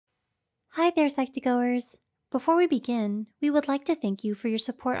Hi there, Psych2Goers! Before we begin, we would like to thank you for your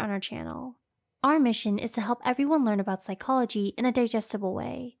support on our channel. Our mission is to help everyone learn about psychology in a digestible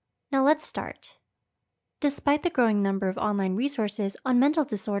way. Now let's start. Despite the growing number of online resources on mental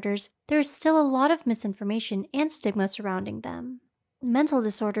disorders, there is still a lot of misinformation and stigma surrounding them. Mental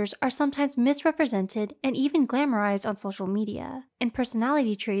disorders are sometimes misrepresented and even glamorized on social media, and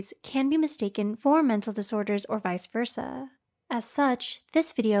personality traits can be mistaken for mental disorders or vice versa. As such,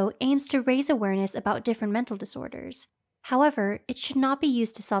 this video aims to raise awareness about different mental disorders. However, it should not be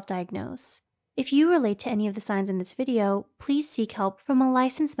used to self-diagnose. If you relate to any of the signs in this video, please seek help from a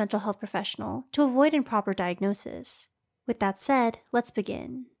licensed mental health professional to avoid improper diagnosis. With that said, let's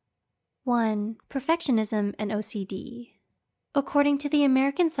begin. 1. Perfectionism and OCD. According to the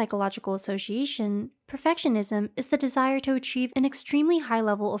American Psychological Association, perfectionism is the desire to achieve an extremely high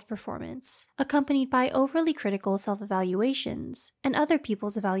level of performance, accompanied by overly critical self-evaluations and other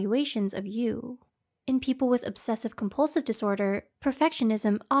people's evaluations of you. In people with obsessive-compulsive disorder,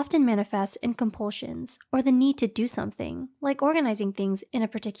 perfectionism often manifests in compulsions or the need to do something, like organizing things in a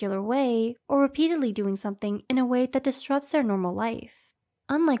particular way or repeatedly doing something in a way that disrupts their normal life.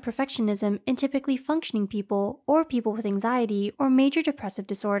 Unlike perfectionism in typically functioning people or people with anxiety or major depressive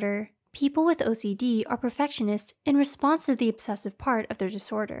disorder, people with OCD are perfectionists in response to the obsessive part of their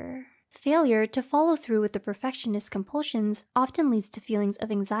disorder. Failure to follow through with the perfectionist compulsions often leads to feelings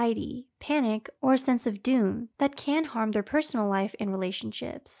of anxiety, panic, or a sense of doom that can harm their personal life and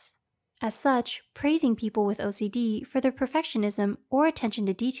relationships. As such, praising people with OCD for their perfectionism or attention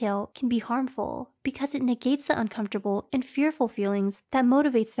to detail can be harmful because it negates the uncomfortable and fearful feelings that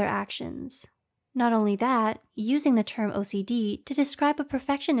motivates their actions. Not only that, using the term OCD to describe a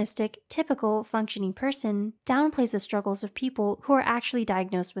perfectionistic, typical, functioning person downplays the struggles of people who are actually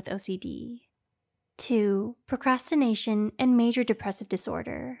diagnosed with OCD. 2. Procrastination and major depressive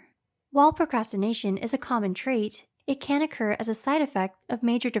disorder. While procrastination is a common trait, it can occur as a side effect of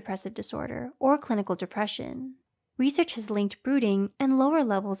major depressive disorder or clinical depression. Research has linked brooding and lower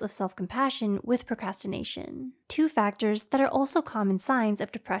levels of self-compassion with procrastination, two factors that are also common signs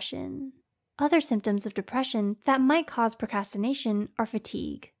of depression. Other symptoms of depression that might cause procrastination are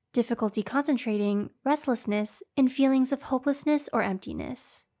fatigue, difficulty concentrating, restlessness, and feelings of hopelessness or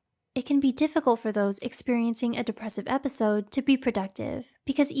emptiness. It can be difficult for those experiencing a depressive episode to be productive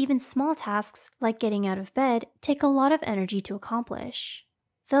because even small tasks like getting out of bed take a lot of energy to accomplish.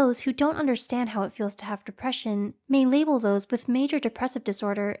 Those who don't understand how it feels to have depression may label those with major depressive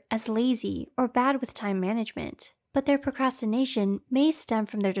disorder as lazy or bad with time management, but their procrastination may stem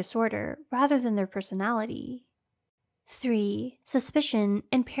from their disorder rather than their personality. 3. Suspicion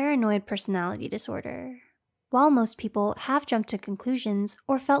and paranoid personality disorder. While most people have jumped to conclusions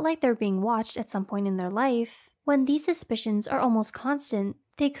or felt like they're being watched at some point in their life, when these suspicions are almost constant,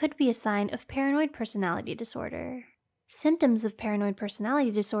 they could be a sign of paranoid personality disorder. Symptoms of paranoid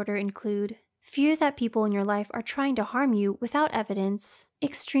personality disorder include fear that people in your life are trying to harm you without evidence,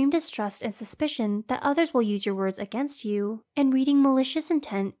 extreme distrust and suspicion that others will use your words against you, and reading malicious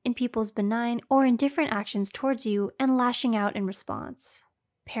intent in people's benign or indifferent actions towards you and lashing out in response.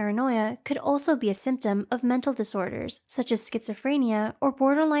 Paranoia could also be a symptom of mental disorders such as schizophrenia or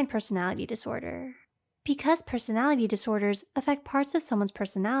borderline personality disorder. Because personality disorders affect parts of someone's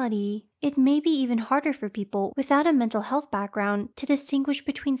personality, it may be even harder for people without a mental health background to distinguish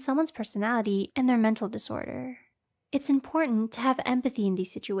between someone's personality and their mental disorder. It's important to have empathy in these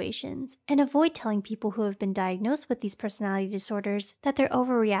situations and avoid telling people who have been diagnosed with these personality disorders that they're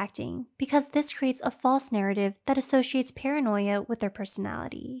overreacting, because this creates a false narrative that associates paranoia with their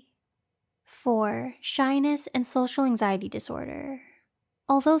personality. 4. Shyness and social anxiety disorder.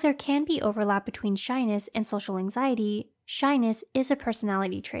 Although there can be overlap between shyness and social anxiety, shyness is a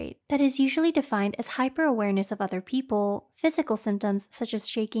personality trait that is usually defined as hyper-awareness of other people, physical symptoms such as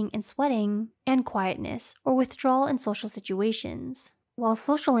shaking and sweating, and quietness or withdrawal in social situations, while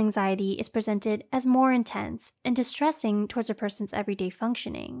social anxiety is presented as more intense and distressing towards a person's everyday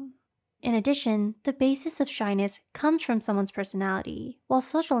functioning. In addition, the basis of shyness comes from someone's personality, while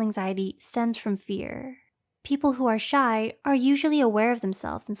social anxiety stems from fear. People who are shy are usually aware of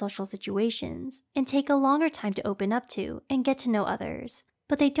themselves in social situations and take a longer time to open up to and get to know others,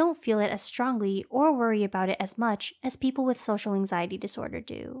 but they don't feel it as strongly or worry about it as much as people with social anxiety disorder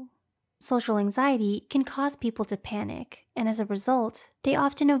do. Social anxiety can cause people to panic, and as a result, they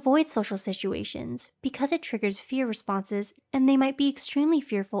often avoid social situations because it triggers fear responses and they might be extremely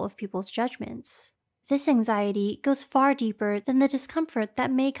fearful of people's judgments. This anxiety goes far deeper than the discomfort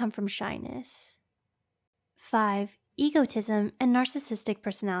that may come from shyness. 5. Egotism and narcissistic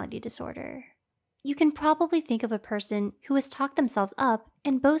personality disorder. You can probably think of a person who has talked themselves up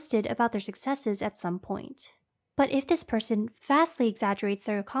and boasted about their successes at some point. But if this person vastly exaggerates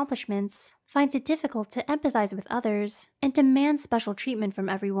their accomplishments, finds it difficult to empathize with others, and demands special treatment from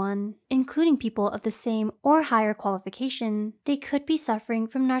everyone, including people of the same or higher qualification, they could be suffering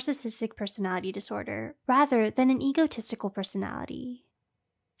from narcissistic personality disorder rather than an egotistical personality.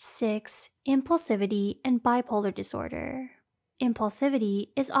 6. Impulsivity and bipolar disorder. Impulsivity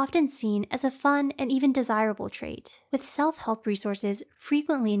is often seen as a fun and even desirable trait, with self-help resources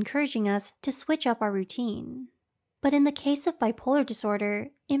frequently encouraging us to switch up our routine. But in the case of bipolar disorder,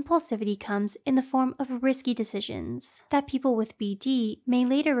 impulsivity comes in the form of risky decisions that people with BD may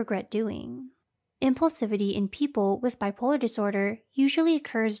later regret doing. Impulsivity in people with bipolar disorder usually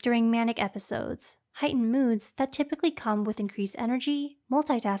occurs during manic episodes, heightened moods that typically come with increased energy,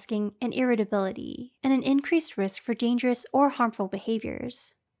 multitasking, and irritability, and an increased risk for dangerous or harmful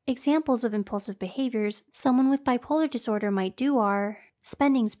behaviors. Examples of impulsive behaviors someone with bipolar disorder might do are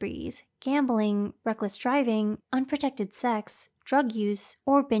spending sprees, gambling, reckless driving, unprotected sex, drug use,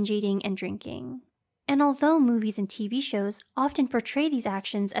 or binge eating and drinking. And although movies and TV shows often portray these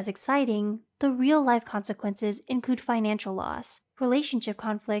actions as exciting, the real-life consequences include financial loss, relationship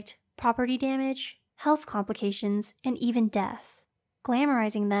conflict, property damage, health complications, and even death.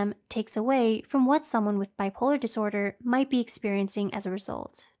 Glamorizing them takes away from what someone with bipolar disorder might be experiencing as a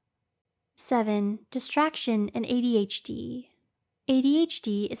result. 7. Distraction and ADHD.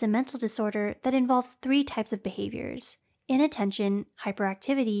 ADHD is a mental disorder that involves 3 types of behaviors: inattention,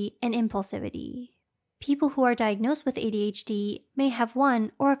 hyperactivity, and impulsivity. People who are diagnosed with ADHD may have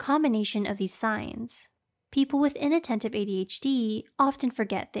one or a combination of these signs. People with inattentive ADHD often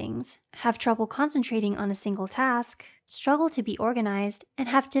forget things, have trouble concentrating on a single task, struggle to be organized, and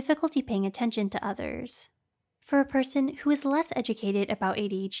have difficulty paying attention to others. For a person who is less educated about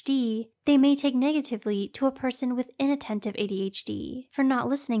ADHD, they may take negatively to a person with inattentive ADHD for not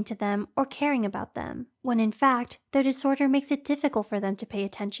listening to them or caring about them, when in fact, their disorder makes it difficult for them to pay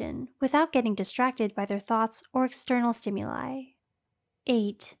attention without getting distracted by their thoughts or external stimuli.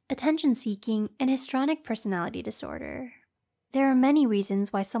 8. Attention-seeking and histrionic personality disorder. There are many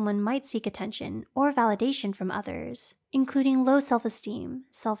reasons why someone might seek attention or validation from others, including low self-esteem,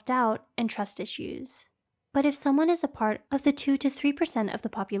 self-doubt, and trust issues. But if someone is a part of the 2 to 3% of the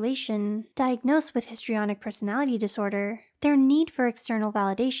population diagnosed with histrionic personality disorder, their need for external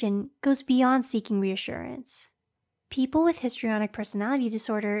validation goes beyond seeking reassurance. People with histrionic personality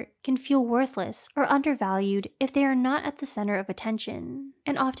disorder can feel worthless or undervalued if they are not at the center of attention,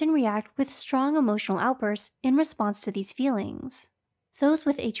 and often react with strong emotional outbursts in response to these feelings. Those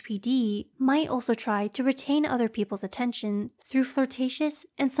with HPD might also try to retain other people's attention through flirtatious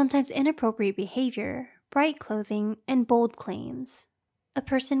and sometimes inappropriate behavior, bright clothing, and bold claims. A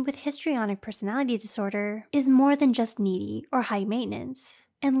person with histrionic personality disorder is more than just needy or high maintenance,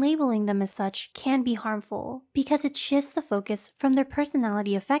 and labeling them as such can be harmful because it shifts the focus from their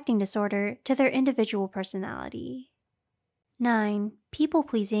personality-affecting disorder to their individual personality. 9.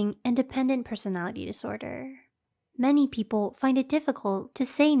 People-pleasing and dependent personality disorder. Many people find it difficult to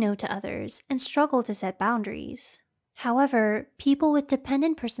say no to others and struggle to set boundaries. However, people with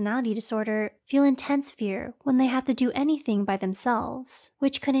dependent personality disorder feel intense fear when they have to do anything by themselves,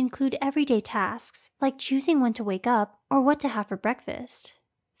 which could include everyday tasks like choosing when to wake up or what to have for breakfast.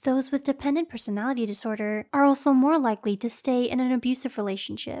 Those with dependent personality disorder are also more likely to stay in an abusive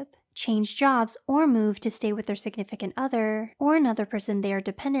relationship, change jobs, or move to stay with their significant other or another person they are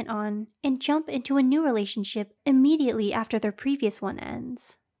dependent on, and jump into a new relationship immediately after their previous one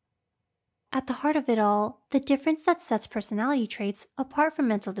ends. At the heart of it all, the difference that sets personality traits apart from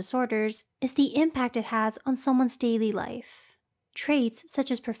mental disorders is the impact it has on someone's daily life. Traits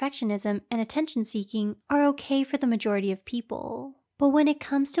such as perfectionism and attention-seeking are okay for the majority of people, but when it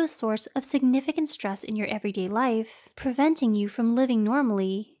comes to a source of significant stress in your everyday life, preventing you from living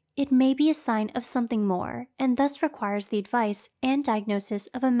normally, it may be a sign of something more and thus requires the advice and diagnosis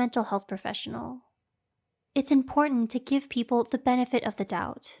of a mental health professional. It's important to give people the benefit of the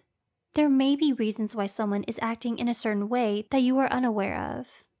doubt. There may be reasons why someone is acting in a certain way that you are unaware of.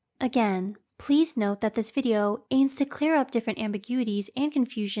 Again, please note that this video aims to clear up different ambiguities and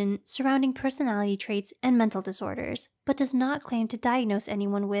confusion surrounding personality traits and mental disorders, but does not claim to diagnose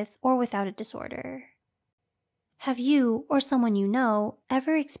anyone with or without a disorder. Have you, or someone you know,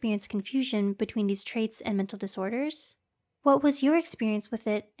 ever experienced confusion between these traits and mental disorders? What was your experience with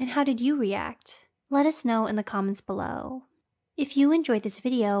it, and how did you react? Let us know in the comments below. If you enjoyed this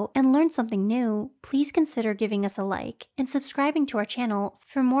video and learned something new, please consider giving us a like and subscribing to our channel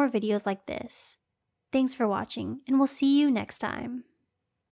for more videos like this. Thanks for watching, and we'll see you next time.